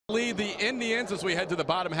Lead the Indians as we head to the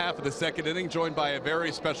bottom half of the second inning, joined by a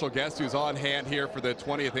very special guest who's on hand here for the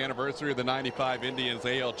 20th anniversary of the '95 Indians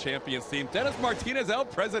AL Champions team. Dennis Martinez, El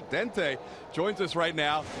Presidente, joins us right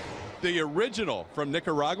now. The original from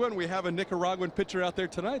Nicaragua, and we have a Nicaraguan pitcher out there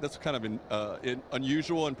tonight. That's kind of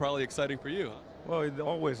unusual and probably exciting for you, huh? Well, it's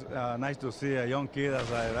always nice to see a young kid as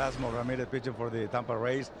Erasmo Ramirez pitching for the Tampa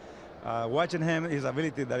Rays. Watching him, his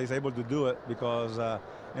ability that he's able to do it, because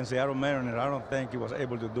in Seattle Mariners, I don't think he was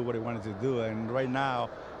able to do what he wanted to do. And right now,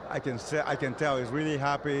 I can tell he's really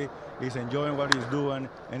happy. He's enjoying what he's doing,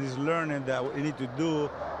 and he's learning that what he needs to do.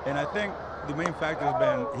 And I think the main factor has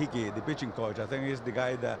been Hickey, the pitching coach. I think he's the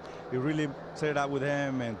guy that he really set it up with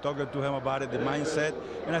him and talking to him about it, the mindset.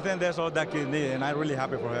 And I think that's all that kid needs, and I'm really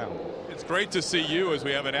happy for him. It's great to see you as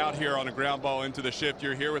we have it out here on a ground ball into the shift.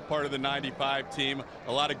 You're here with part of the '95 team.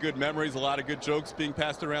 A lot of good memories, a lot of good jokes being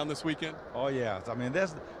passed around this weekend. Oh yeah, I mean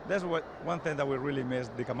that's what one thing that we really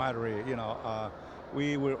missed, the camaraderie. You know,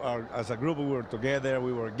 we were as a group, we were together.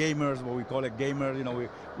 We were gamers, what we call it, gamers. You know,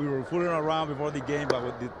 we were fooling around before the game, but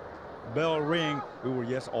with the bell ring, we were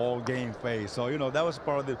just all game face. So you know that was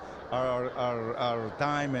part of our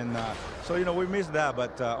time, and so you know we missed that.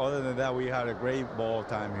 But other than that, we had a great ball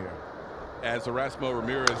time here. As Erasmo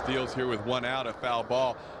Ramirez deals here with 1 out, a foul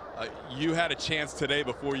ball. You had a chance today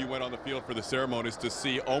before you went on the field for the ceremonies to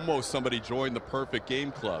see almost somebody join the perfect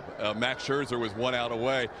game club. Max Scherzer was 1 out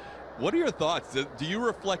away. What are your thoughts? Do you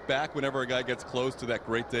reflect back whenever a guy gets close to that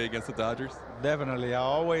great day against the Dodgers? Definitely. I'm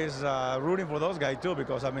always rooting for those guys too,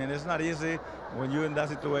 because I mean it's not easy when you're in that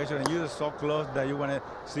situation and you're so close that you want to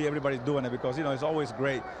see everybody doing it, because you know it's always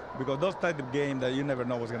great, because those type of games that you never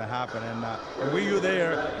know what's going to happen, and when you're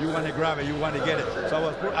there you want to grab it, you want to get it. So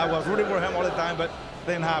I was rooting for him all the time, but it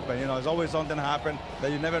didn't happen. You know, it's always something happen that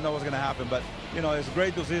you never know what's going to happen. But you know, it's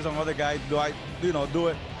great to see some other guys do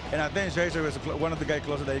it. And I think Scherzer is one of the guys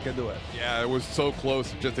closer that he can do it. Yeah, it was so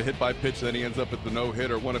close, just a hit by pitch, then he ends up at the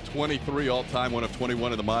no-hitter. One of 23 all-time, one of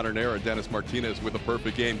 21 in the modern era. Dennis Martinez with a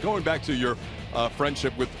perfect game. Going back to your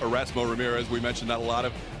friendship with Erasmo Ramirez, we mentioned not a lot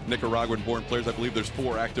of Nicaraguan-born players. I believe there's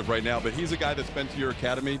 4 active right now, but he's a guy that's been to your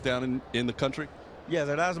academy down in the country? Yes,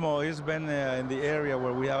 Erasmo, he's been in the area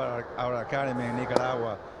where we have our academy in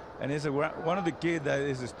Nicaragua. And he's one of the kids that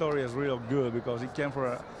his story is real good, because he came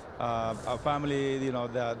from a family, you know,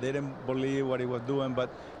 that they didn't believe what he was doing,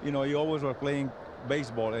 but you know, he always was playing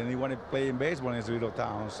baseball, and he wanted to play in baseball in his little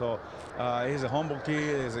town. So he's a humble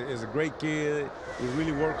kid. He's a great kid. He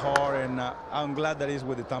really worked hard, and I'm glad that he's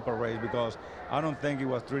with the Tampa Rays, because I don't think he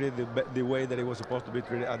was treated the way that he was supposed to be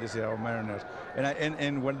treated at the Seattle Mariners.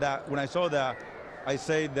 And when I saw that, I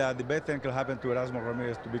say that the best thing could happen to Erasmo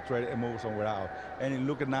Ramirez to be traded and move somewhere out. And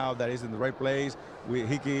look at now that he's in the right place with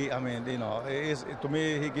Hickey. I mean, you know, to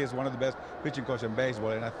me, Hickey is one of the best pitching coaches in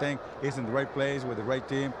baseball, and I think he's in the right place with the right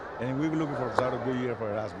team. And we're looking for a good year for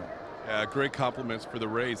Erasmo. Great compliments for the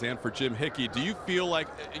Rays and for Jim Hickey. Do you feel like,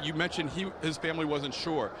 you mentioned his family wasn't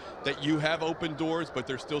sure, that you have opened doors, but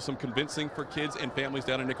there's still some convincing for kids and families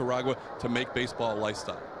down in Nicaragua to make baseball a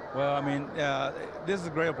lifestyle? Well, I mean, this is a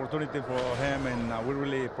great opportunity for him, and we're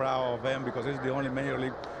really proud of him, because he's the only major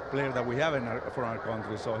league player that we have for our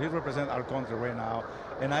country. So he represents our country right now,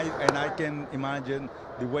 and I can imagine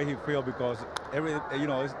the way he feels, because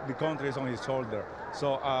the country is on his shoulder.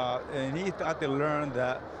 So and he had to learn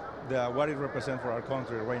that what it represents for our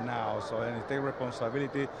country right now. So, and he takes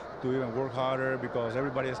responsibility to even work harder, because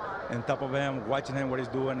everybody is on top of him, watching him what he's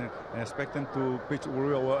doing, and expect him to pitch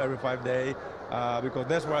real well every 5 days, because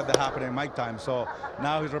that's what happened in my time. So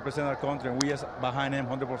now he's representing our country, and we are behind him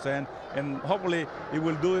 100%, and hopefully he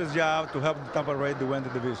will do his job to help the Tampa Rays to win the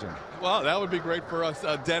division. Well, that would be great for us.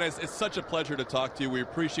 Dennis, it's such a pleasure to talk to you. We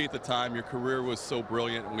appreciate the time. Your career was so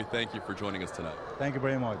brilliant, and we thank you for joining us tonight. Thank you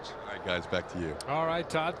very much. All right, guys, back to you. All right,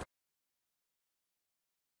 Todd.